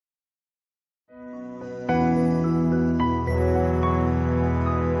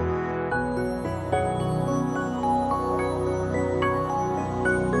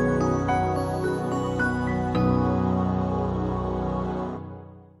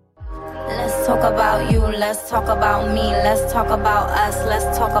talk about you, let's talk about me, let's talk about us,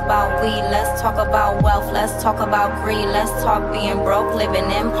 let's talk about we, let's talk about wealth, let's talk about greed, let's talk being broke, living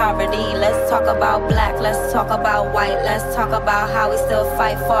in poverty, let's talk about black, let's talk about white, let's talk about how we still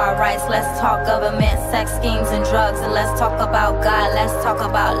fight for our rights, let's talk government, sex schemes and drugs, and let's talk about God, let's talk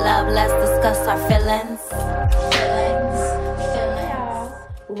about love, let's discuss our feelings.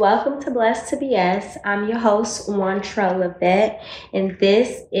 Welcome to Blessed to BS. I'm your host, Juantra Levette, and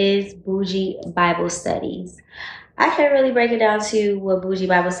this is Bougie Bible Studies. I can't really break it down to what Bougie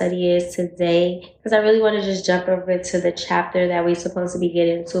Bible Study is today because I really want to just jump over to the chapter that we're supposed to be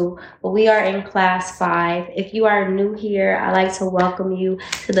getting to. But we are in class 5. If you are new here, I'd like to welcome you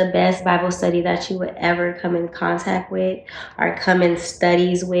to the best Bible study that you would ever come in contact with or come in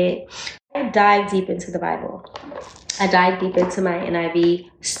studies with. I dive deep into the Bible. I dive deep into my NIV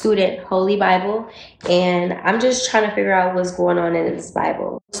student Holy Bible, and I'm just trying to figure out what's going on in this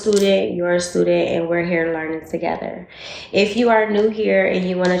Bible. Student, you're a student, and we're here learning together. If you are new here and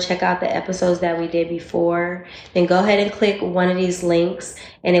you want to check out the episodes that we did before, then go ahead and click one of these links,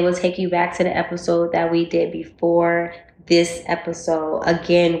 and it will take you back to the episode that we did before this episode.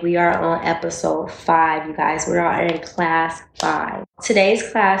 Again, we are on episode 5, you guys. We are in class 5.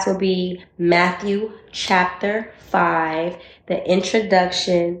 Today's class will be Matthew chapter 5, the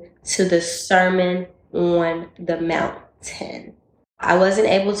introduction to the Sermon on the Mountain. I wasn't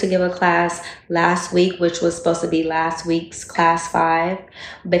able to give a class last week, which was supposed to be last week's class 5,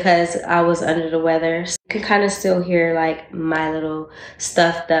 because I was under the weather. So you can kind of still hear like my little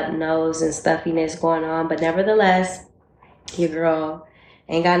stuffed up nose and stuffiness going on, but nevertheless, your girl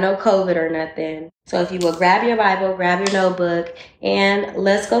ain't got no COVID or nothing. So if you will grab your Bible, grab your notebook, and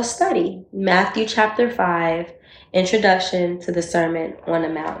let's go study Matthew chapter 5, introduction to the Sermon on the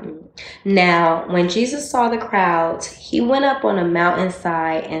Mountain. Now, when Jesus saw the crowds, he went up on a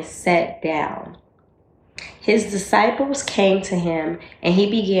mountainside and sat down. His disciples came to him, and he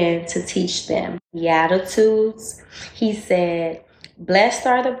began to teach them Beatitudes. He said, "Blessed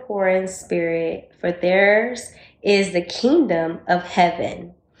are the poor in spirit, for theirs is the kingdom of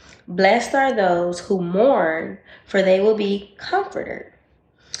heaven. Blessed are those who mourn, for they will be comforted.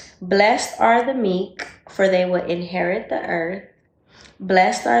 Blessed are the meek, for they will inherit the earth.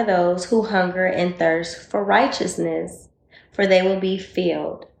 Blessed are those who hunger and thirst for righteousness, for they will be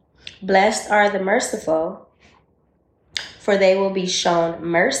filled. Blessed are the merciful, for they will be shown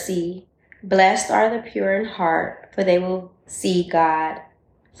mercy. Blessed are the pure in heart, for they will see God.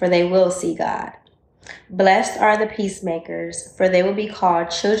 Blessed are the peacemakers, for they will be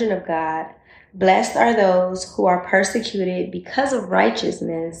called children of God. Blessed are those who are persecuted because of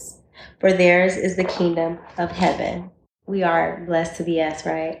righteousness, for theirs is the kingdom of heaven." We are blessed to be us,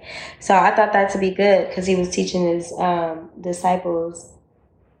 right? So I thought that to be good because he was teaching his disciples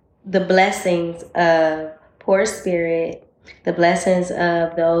the blessings of poor spirit, the blessings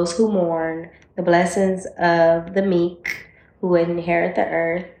of those who mourn, the blessings of the meek who would inherit the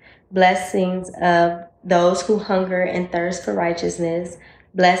earth, blessings of those who hunger and thirst for righteousness,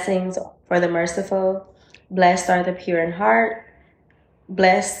 blessings for the merciful, blessed are the pure in heart,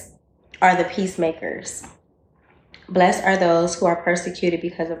 blessed are the peacemakers, blessed are those who are persecuted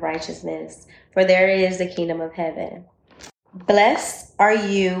because of righteousness, for there is the kingdom of heaven. Blessed are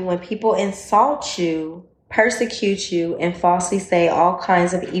you when people insult you, persecute you, and falsely say all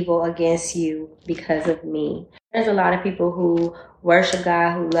kinds of evil against you because of me. There's a lot of people who worship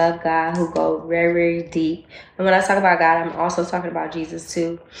God, who love God, who go very, very deep. And when I talk about God, I'm also talking about Jesus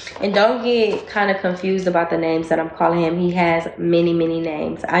too. And don't get kind of confused about the names that I'm calling him. He has many, many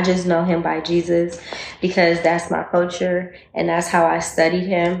names. I just know him by Jesus because that's my culture and that's how I studied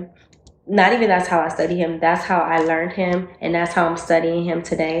him. Not even that's how I studied him. That's how I learned him, and that's how I'm studying him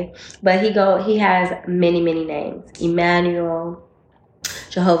today. But he has many, many names. Emmanuel,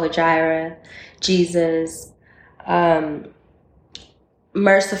 Jehovah Jireh, Jesus,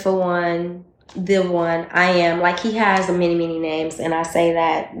 Merciful One, the One, I Am. Like, he has many, many names, and I say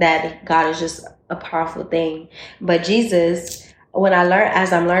that God is just a powerful thing. But Jesus,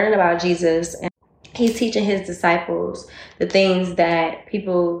 as I'm learning about Jesus, and he's teaching his disciples the things that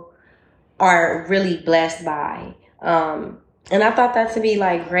people are really blessed by. And I thought that to be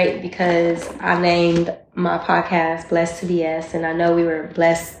like great because I named my podcast Blessed to BS, and I know we were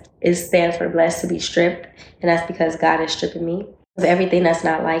blessed. It stands for blessed to be stripped, and that's because God is stripping me of everything that's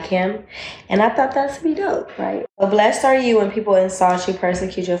not like him. And I thought that to be dope, right? So blessed are you when people insult you,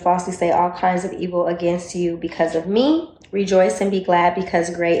 persecute you, falsely say all kinds of evil against you because of me. Rejoice and be glad, because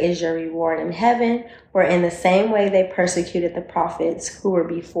great is your reward in heaven, for in the same way they persecuted the prophets who were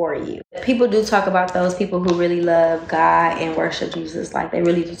before you. People do talk about those people who really love God and worship Jesus. Like, they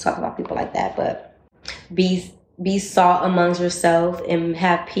really do talk about people like that. But be salt amongst yourself and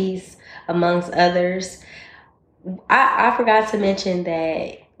have peace amongst others. I forgot to mention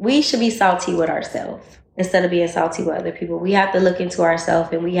that we should be salty with ourselves instead of being salty with other people. We have to look into ourselves,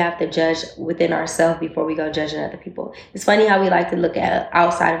 and we have to judge within ourselves before we go judging other people. It's funny how we like to look at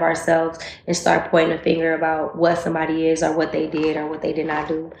outside of ourselves and start pointing a finger about what somebody is or what they did or what they did not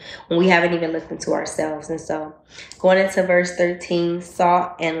do when we haven't even looked into ourselves. And so going into verse 13,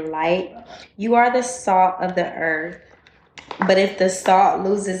 salt and light. You are the salt of the earth. But if the salt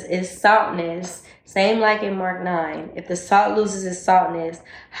loses its saltness, same like in Mark 9, if the salt loses its saltness,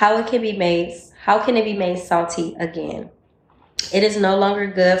 how can it be made salty again? It is no longer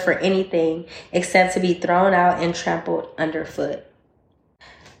good for anything except to be thrown out and trampled underfoot.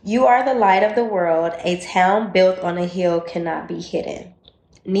 You are the light of the world. A town built on a hill cannot be hidden.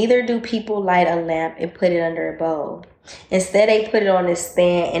 Neither do people light a lamp and put it under a bowl. Instead, they put it on a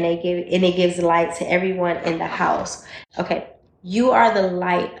stand, and it gives light to everyone in the house. Okay, you are the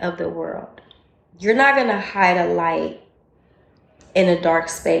light of the world. You're not going to hide a light in a dark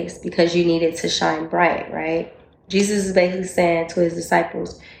space because you need it to shine bright, right? Jesus is basically saying to his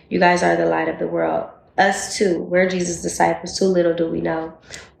disciples, you guys are the light of the world. Us too, we're Jesus' disciples. Too little do we know.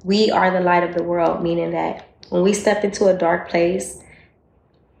 We are the light of the world, meaning that when we step into a dark place,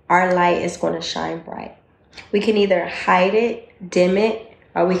 our light is going to shine bright. We can either hide it, dim it,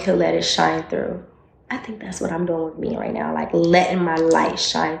 or we can let it shine through. I think that's what I'm doing with me right now, like letting my light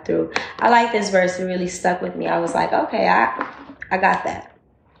shine through. I like this verse. It really stuck with me. I was like, okay, I got that.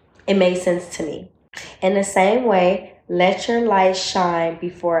 It made sense to me. In the same way, let your light shine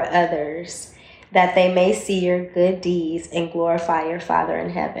before others, that they may see your good deeds and glorify your Father in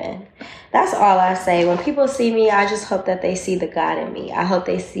heaven. That's all I say. When people see me, I just hope that they see the God in me. I hope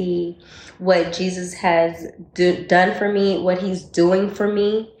they see what Jesus has done for me, what he's doing for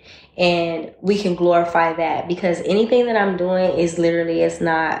me, and we can glorify that, because anything that I'm doing is literally, it's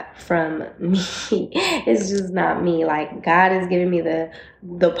not from me. It's just not me. Like, God has given me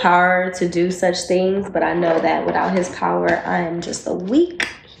the power to do such things, but I know that without his power, I am just a weak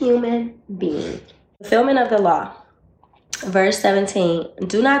human being. Fulfillment of the law. Verse 17,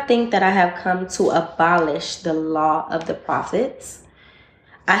 do not think that I have come to abolish the law of the prophets.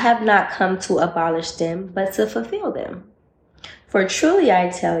 I have not come to abolish them, but to fulfill them. For truly I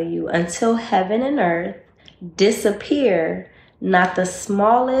tell you, until heaven and earth disappear, not the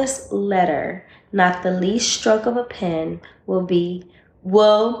smallest letter, not the least stroke of a pen will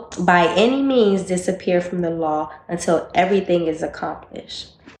by any means disappear from the law until everything is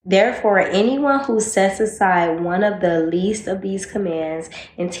accomplished. Therefore, anyone who sets aside one of the least of these commands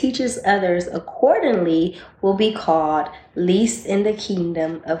and teaches others accordingly will be called least in the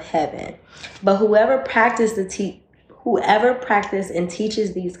kingdom of heaven. But whoever practices and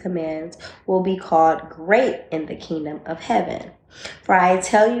teaches these commands will be called great in the kingdom of heaven. For I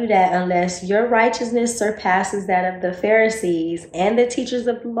tell you that unless your righteousness surpasses that of the Pharisees and the teachers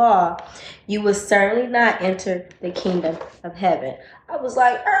of the law, you will certainly not enter the kingdom of heaven. I was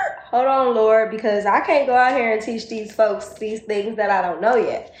like, hold on, Lord, because I can't go out here and teach these folks these things that I don't know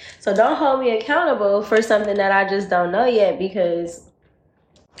yet. So don't hold me accountable for something that I just don't know yet,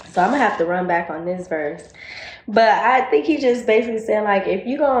 so I'm going to have to run back on this verse. But I think he just basically saying, like, if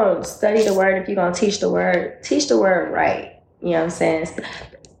you're going to study the word, if you're going to teach the word right. You know what I'm saying?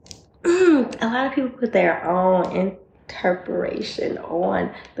 A lot of people put their own interpretation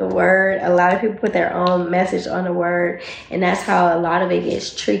on the word. A lot of people put their own message on the word. And that's how a lot of it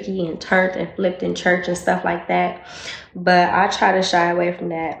gets tricky and turned and flipped in church and stuff like that. But I try to shy away from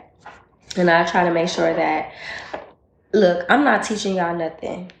that. And I try to make sure that, look, I'm not teaching y'all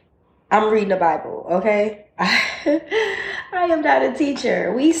nothing. I'm reading the Bible, okay? I am not a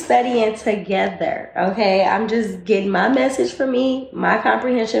teacher. We studying together, okay? I'm just getting my message for me, my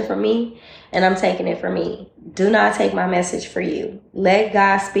comprehension for me, and I'm taking it for me. Do not take my message for you. Let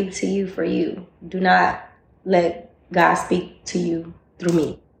God speak to you for you. Do not let God speak to you through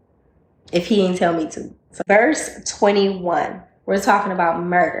me if he ain't tell me to. So verse 21, we're talking about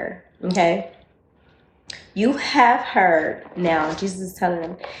murder, okay? You have heard, now Jesus is telling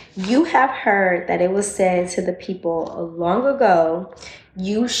them, you have heard that it was said to the people long ago,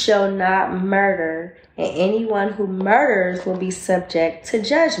 you shall not murder, and anyone who murders will be subject to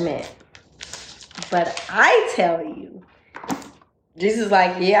judgment. But I tell you, Jesus is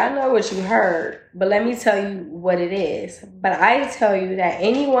like, yeah, I know what you heard, but let me tell you what it is. But I tell you that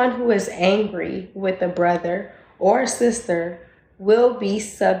anyone who is angry with a brother or sister will be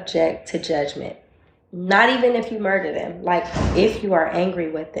subject to judgment. Not even if you murder them, like if you are angry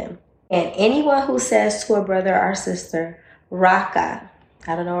with them. And anyone who says to a brother or sister, Raka,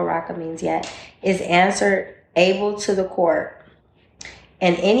 I don't know what Raka means yet, is answered able to the court.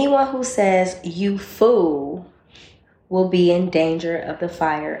 And anyone who says, you fool, will be in danger of the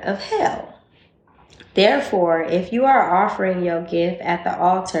fire of hell. Therefore, if you are offering your gift at the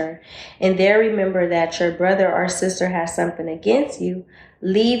altar and there remember that your brother or sister has something against you,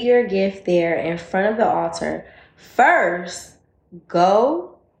 leave your gift there in front of the altar. First,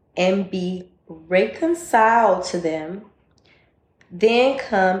 go and be reconciled to them. Then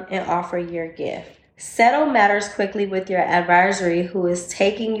come and offer your gift. Settle matters quickly with your adversary who is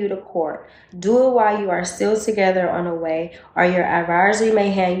taking you to court. Do it while you are still together on the way, or your adversary may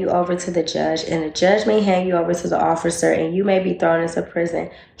hand you over to the judge, and the judge may hand you over to the officer, and you may be thrown into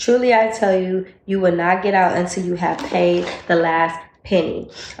prison. Truly, I tell you, you will not get out until you have paid the last penny.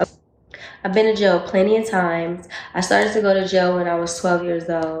 I've been to jail plenty of times. I started to go to jail when I was 12 years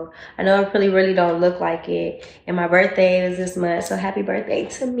old. I know I really don't look like it. And my birthday is this month, so happy birthday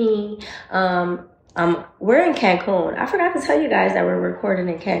to me. We're in Cancun. I forgot to tell you guys that we're recording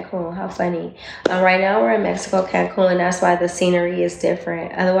in Cancun. How funny. Right now we're in Mexico, Cancun, and that's why the scenery is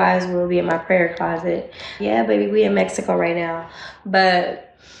different. Otherwise, we'll be in my prayer closet. Yeah, baby, we in Mexico right now.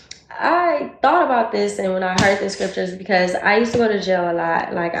 But I thought about this, and when I heard the scriptures, because I used to go to jail a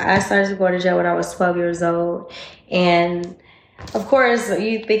lot. Like, I started to go to jail when I was 12 years old. And, of course,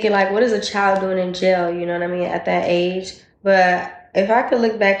 you thinking, like, what is a child doing in jail? You know what I mean? At that age. But if I could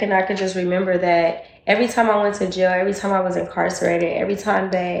look back and I could just remember that every time I went to jail, every time I was incarcerated, every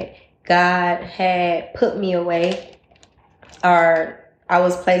time that God had put me away or I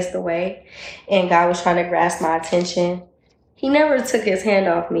was placed away and God was trying to grasp my attention, He never took His hand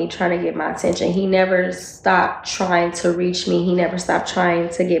off me trying to get my attention. He never stopped trying to reach me. He never stopped trying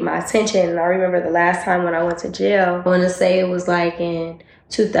to get my attention. And I remember the last time when I went to jail, I want to say it was like in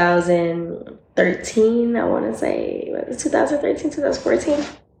 2013, I want to say, 2013, 2014.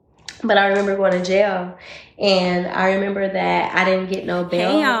 But I remember going to jail, and I remember that I didn't get no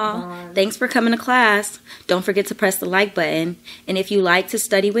bail. Hey, y'all. Thanks for coming to class. Don't forget to press the like button. And if you like to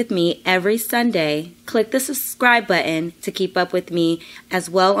study with me every Sunday, click the subscribe button to keep up with me as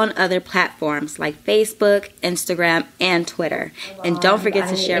well on other platforms like Facebook, Instagram, and Twitter. And don't forget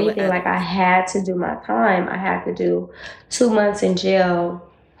to share with others. Like, I had to do my time. I had to do 2 months in jail.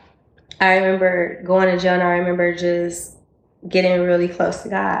 I remember going to jail, and I remember just getting really close to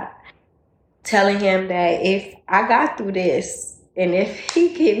God, telling Him that if I got through this and if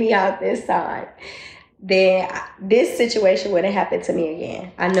He get me out this time, then this situation wouldn't happen to me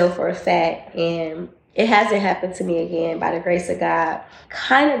again. I know for a fact, and it hasn't happened to me again by the grace of God.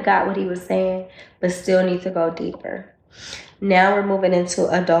 Kind of got what He was saying, but still need to go deeper. Now we're moving into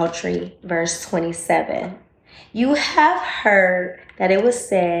adultery, verse 27. You have heard that it was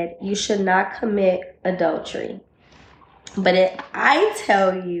said, you should not commit adultery. But I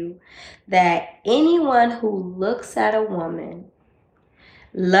tell you that anyone who looks at a woman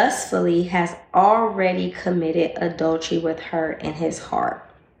lustfully has already committed adultery with her in his heart.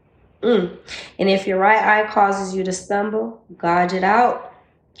 And if your right eye causes you to stumble, gouge it out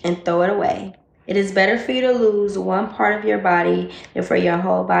and throw it away. It is better for you to lose one part of your body than for your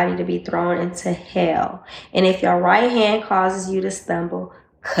whole body to be thrown into hell. And if your right hand causes you to stumble,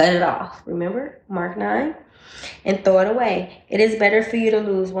 cut it off. Remember, Mark 9? And throw it away. It is better for you to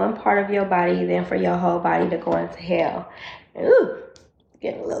lose one part of your body than for your whole body to go into hell. Ooh,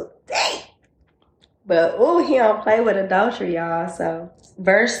 getting a little deep. But He don't play with adultery, y'all. So,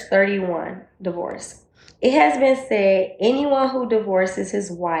 verse 31, divorce. It has been said, anyone who divorces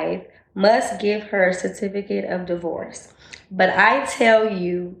his wife must give her a certificate of divorce. But I tell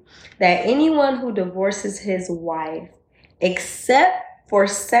you that anyone who divorces his wife, except for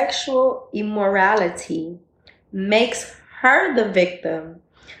sexual immorality, makes her the victim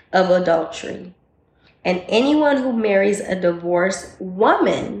of adultery. And anyone who marries a divorced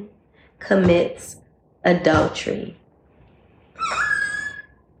woman commits adultery.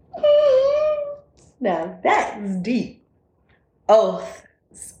 Now that's deep. Oath.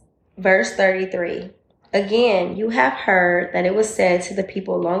 Verse 33. Again, you have heard that it was said to the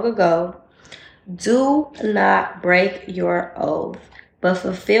people long ago, do not break your oath, but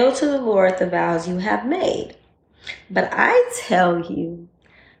fulfill to the Lord the vows you have made. But I tell you,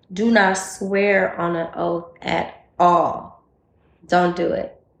 do not swear on an oath at all. Don't do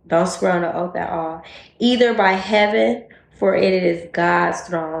it. Don't swear on an oath at all. Either by heaven, for it is God's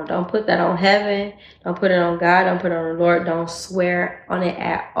throne. Don't put that on heaven. Don't put it on God. Don't put it on the Lord. Don't swear on it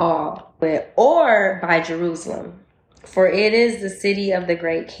at all. Or by Jerusalem, for it is the city of the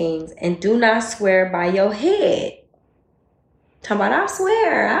great kings. And do not swear by your head. Talking about, I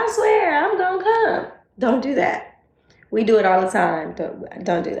swear, I'm going to come. Don't do that. We do it all the time.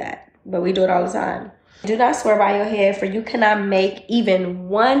 Don't do that. But we do it all the time. Do not swear by your head, for you cannot make even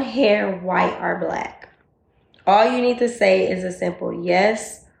one hair white or black. All you need to say is a simple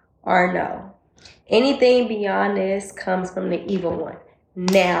yes or no. Anything beyond this comes from the evil one.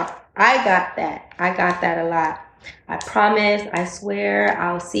 Now, I got that. I got that a lot. I promise, I swear,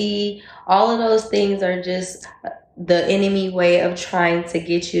 I'll see. All of those things are just the enemy way of trying to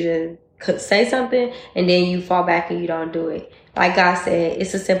get you to say something and then you fall back and you don't do it. Like God said,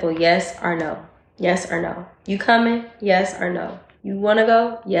 it's a simple yes or no. Yes or no. You coming? Yes or no. You want to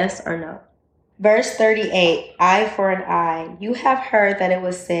go? Yes or no. Verse 38, eye for an eye. You have heard that it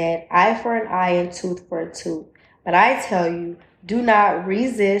was said, eye for an eye and tooth for a tooth. But I tell you, do not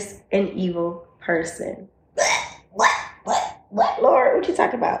resist an evil person. What, Lord? What you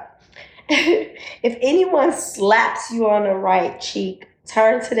talking about? If anyone slaps you on the right cheek,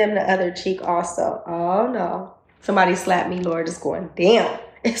 turn to them the other cheek also. Oh, no. Somebody slapped me, Lord. It's going down.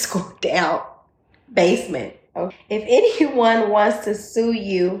 It's going down. Basement. Okay. If anyone wants to sue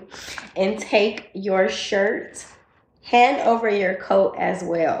you and take your shirt, hand over your coat as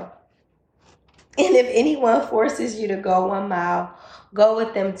well. And if anyone forces you to go 1 mile, go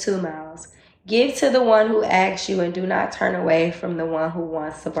with them 2 miles. Give to the one who asks you and do not turn away from the one who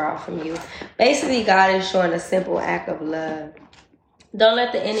wants to borrow from you. Basically, God is showing a simple act of love. Don't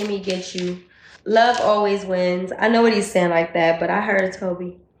let the enemy get you. Love always wins. I know what he's saying like that, but I heard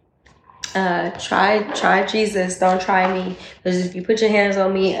Toby. Try Jesus. Don't try me. Because if you put your hands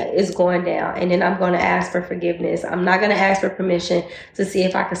on me, it's going down. And then I'm going to ask for forgiveness. I'm not going to ask for permission to see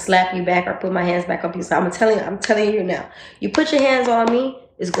if I can slap you back or put my hands back up you. So I'm telling you now. You put your hands on me,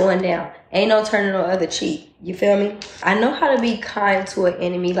 it's going down. Ain't no turning on the other cheek. You feel me? I know how to be kind to an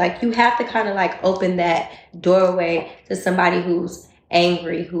enemy. Like, you have to kind of like open that doorway to somebody who's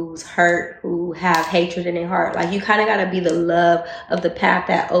angry, who's hurt, who have hatred in their heart. Like, you kind of got to be the love of the path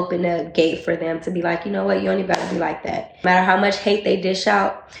that open the gate for them to be like, you know what, you only got to be like that. No matter how much hate they dish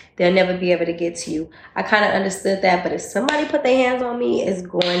out, they'll never be able to get to you. I kind of understood that, but if somebody put their hands on me, it's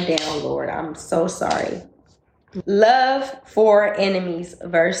going down, Lord. I'm so sorry. Love for enemies,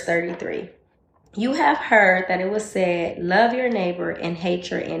 verse 33. You have heard that it was said, love your neighbor and hate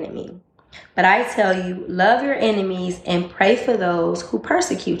your enemy. But I tell you, love your enemies and pray for those who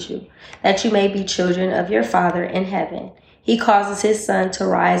persecute you, that you may be children of your Father in heaven. He causes his sun to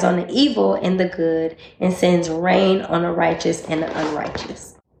rise on the evil and the good and sends rain on the righteous and the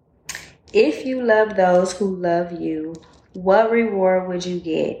unrighteous. If you love those who love you, what reward would you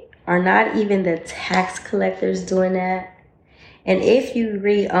get? Are not even the tax collectors doing that? And if you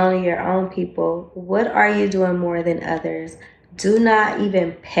greet only your own people, what are you doing more than others? Do not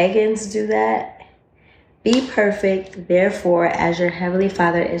even pagans do that? Be perfect, therefore, as your heavenly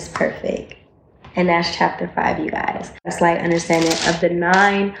Father is perfect. And that's chapter 5, you guys. That's like understanding of the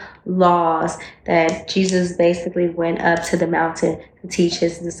 9 laws that Jesus basically went up to the mountain to teach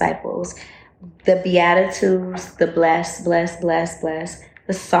his disciples. The Beatitudes, the bless,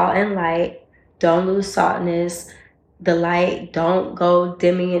 the salt and light, don't lose saltness, the light, don't go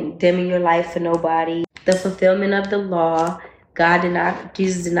dimming your light for nobody, the fulfillment of the law.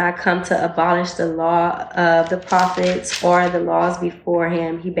 Jesus did not come to abolish the law of the prophets or the laws before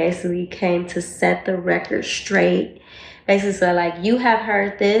him. He basically came to set the record straight. Basically, so like, you have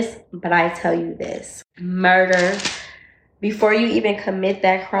heard this, but I tell you this. Murder. Before you even commit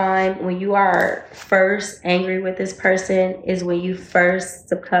that crime, when you are first angry with this person is when you first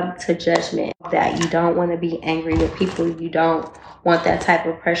succumb to judgment. That you don't want to be angry with people. You don't want that type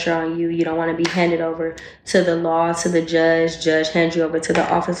of pressure on you. You don't want to be handed over to the law, to the judge hands you over to the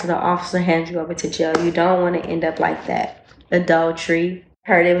officer hands you over to jail. You don't want to end up like that. Adultery.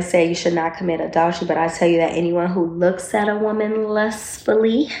 I heard it would say you should not commit adultery, but I tell you that anyone who looks at a woman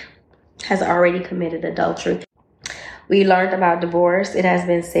lustfully has already committed adultery. We learned about divorce. It has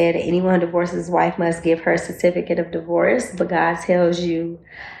been said that anyone who divorces his wife must give her a certificate of divorce. But God tells you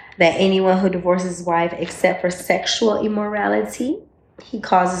that anyone who divorces his wife except for sexual immorality, he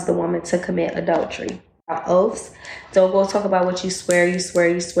causes the woman to commit adultery. Oaths. Don't go talk about what you swear.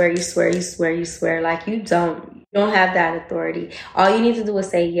 Like, you don't have that authority. All you need to do is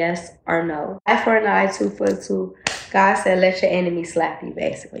say yes or no. Eye for an eye, tooth for a tooth. God said, let your enemy slap you,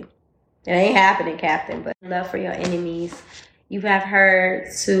 basically. It ain't happening, Captain, but love for your enemies. You have heard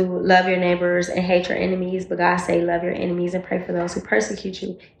to love your neighbors and hate your enemies, but God say love your enemies and pray for those who persecute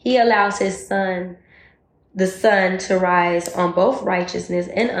you. He allows his son, the sun, to rise on both righteousness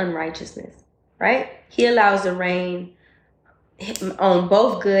and unrighteousness, right? He allows the rain on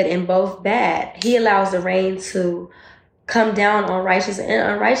both good and both bad. He allows the rain to come down on righteous and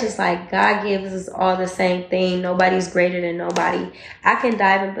unrighteous. Like, God gives us all the same thing. Nobody's greater than nobody. I can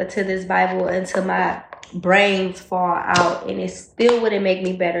dive into this Bible until my brains fall out, and it still wouldn't make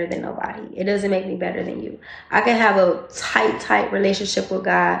me better than nobody. It doesn't make me better than you. I can have a tight relationship with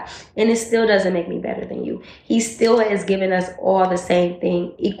God, and it still doesn't make me better than you. He still has given us all the same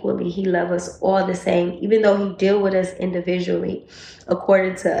thing equally. He loves us all the same, even though he deal with us individually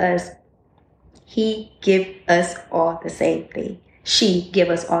according to us. He give us all the same thing. She give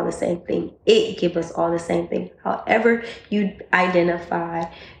us all the same thing. It give us all the same thing. However you identify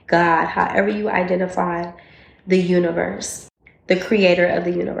God, however you identify the universe, the creator of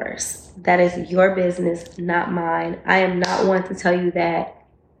the universe, that is your business, not mine. I am not one to tell you that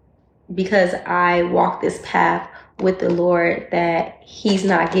because I walk this path with the Lord that he's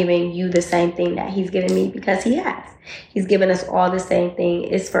not giving you the same thing that he's given me, because he has. He's given us all the same thing.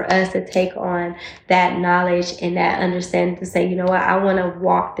 It's for us to take on that knowledge and that understanding to say, you know what, I want to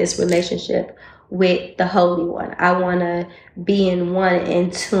walk this relationship with the Holy One. I want to be in one, in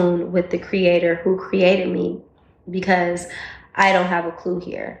tune with the Creator who created me, because I don't have a clue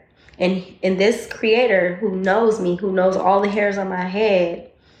here. And this Creator who knows me, who knows all the hairs on my head,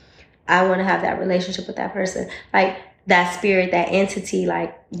 I want to have that relationship with that person. Like, that spirit, that entity,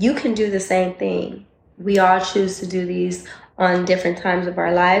 like, you can do the same thing. We all choose to do these on different times of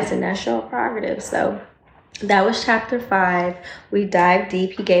our lives, and that's your prerogative. So that was chapter 5. We dived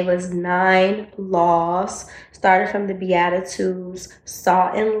deep. He gave us 9 laws, started from the Beatitudes,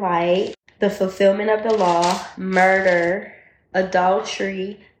 salt and light, the fulfillment of the law, murder,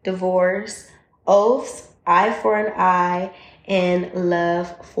 adultery, divorce, oaths, eye for an eye, and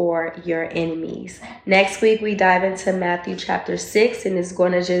love for your enemies. Next week, we dive into Matthew chapter 6, and it's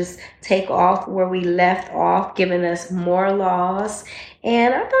going to just take off where we left off, giving us more laws.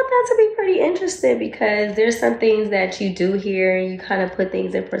 And I thought that to be pretty interesting, because there's some things that you do here and you kind of put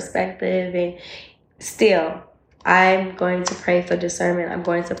things in perspective. And still, I'm going to pray for discernment. I'm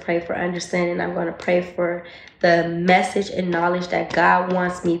going to pray for understanding. I'm going to pray for the message and knowledge that God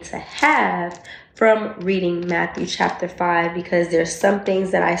wants me to have from reading Matthew chapter 5, because there's some things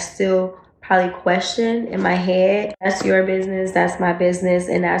that I still probably question in my head. That's your business, that's my business,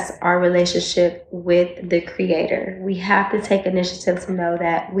 and that's our relationship with the Creator. We have to take initiative to know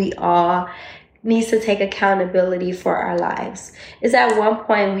that we all need to take accountability for our lives. Is at one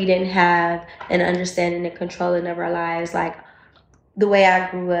point we didn't have an understanding and controlling of our lives. Like, the way I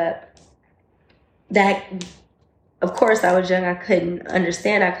grew up, that, of course, I was young. I couldn't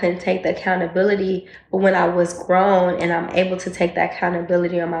understand. I couldn't take the accountability. But when I was grown and I'm able to take that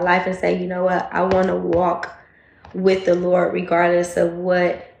accountability on my life and say, you know what, I want to walk with the Lord regardless of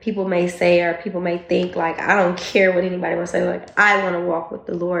what people may say or people may think. Like, I don't care what anybody will say. Like, I want to walk with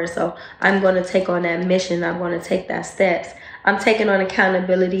the Lord. So I'm going to take on that mission. I'm going to take that steps. I'm taking on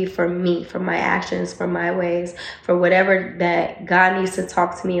accountability for me, for my actions, for my ways, for whatever that God needs to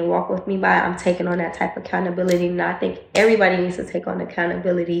talk to me and walk with me by. I'm taking on that type of accountability. And I think everybody needs to take on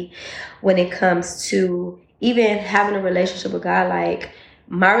accountability when it comes to even having a relationship with God. Like,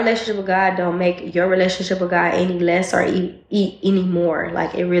 my relationship with God don't make your relationship with God any less or any more.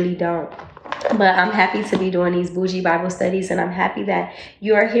 Like, it really don't. But I'm happy to be doing these bougie Bible studies, and I'm happy that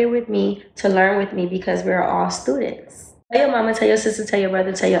you are here with me to learn with me, because we're all students. Tell your mama, tell your sister, tell your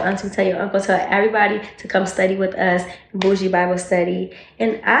brother, tell your auntie, tell your uncle, tell everybody to come study with us, Bougie Bible Study.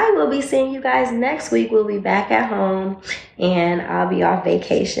 And I will be seeing you guys next week. We'll be back at home, and I'll be off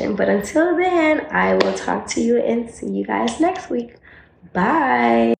vacation. But until then, I will talk to you and see you guys next week. Bye.